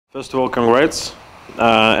First of all, congrats.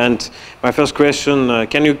 And my first question,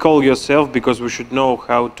 can you call yourself, because we should know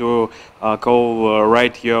how to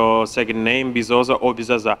write your second name, Bizozа or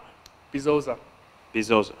Bizoza? Bizozа.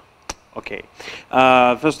 Bizozа. Okay.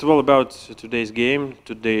 First of all, about today's game.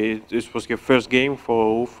 Today, this was your first game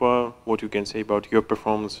for UFA. What you can say about your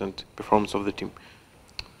performance and performance of the team?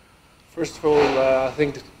 First of all, I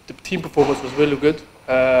think the team performance was really good.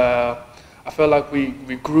 I felt like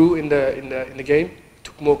we grew in the game,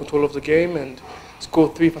 took more control of the game, and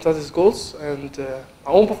scored 3 fantastic goals. And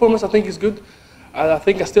our own performance, I think, is good. I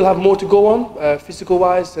think I still have more to go on,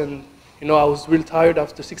 physical-wise, and I was really tired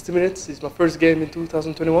after 60 minutes. It's my first game in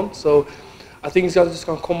 2021, so I think it's just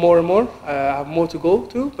going to come more and more. I have more to go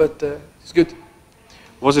to, but it's good.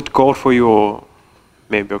 Was it cold for you, or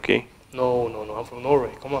maybe okay? No, I'm from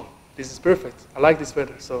Norway. Come on, this is perfect. I like this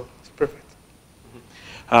weather, so it's perfect.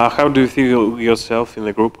 How do you feel yourself in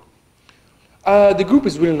the group? The group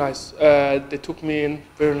is really nice. They took me in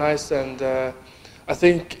very nice, and I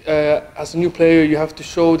think as a new player you have to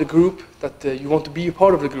show the group that you want to be a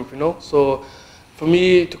part of the group, So for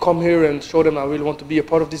me to come here and show them I really want to be a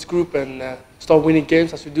part of this group and start winning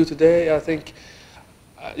games as we do today, I think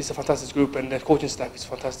it's a fantastic group, and the coaching staff is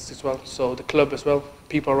fantastic as well. So the club as well,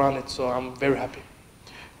 people around it, so I'm very happy.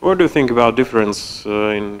 What do you think about difference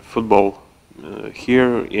in football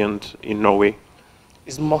here and in Norway?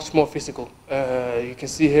 It's much more physical. You can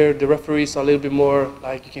see here the referees are a little bit more,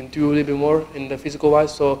 like you can do a little bit more in the physical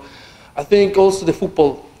wise. So I think also the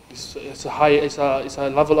football is a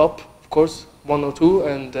level up, of course, 1 or 2,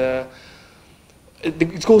 and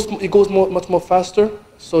it goes much more faster.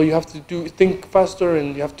 So you have to think faster,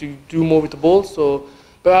 and you have to do more with the ball. So,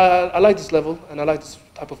 but I like this level, and I like this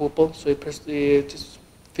type of football. So it just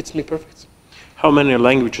fits me perfect. How many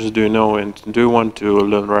languages do you know, and do you want to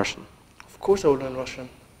learn Russian? Of course I will learn Russian.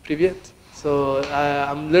 Привет. So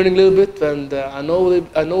I'm learning a little bit, and I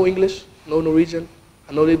know English, know Norwegian,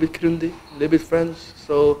 I know a little bit Kurundi, a little bit French.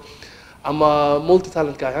 So I'm a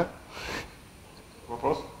multi-talent guy, huh?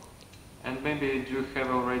 Вопрос. And maybe do you have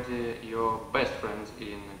already your best friends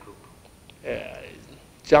in the group?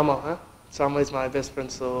 Jama, huh? Jama is my best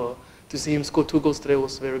friend, so to see him score 2 goals today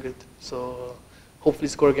was very good. So hopefully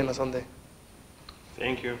score again on Sunday.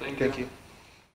 Thank you. Thank you.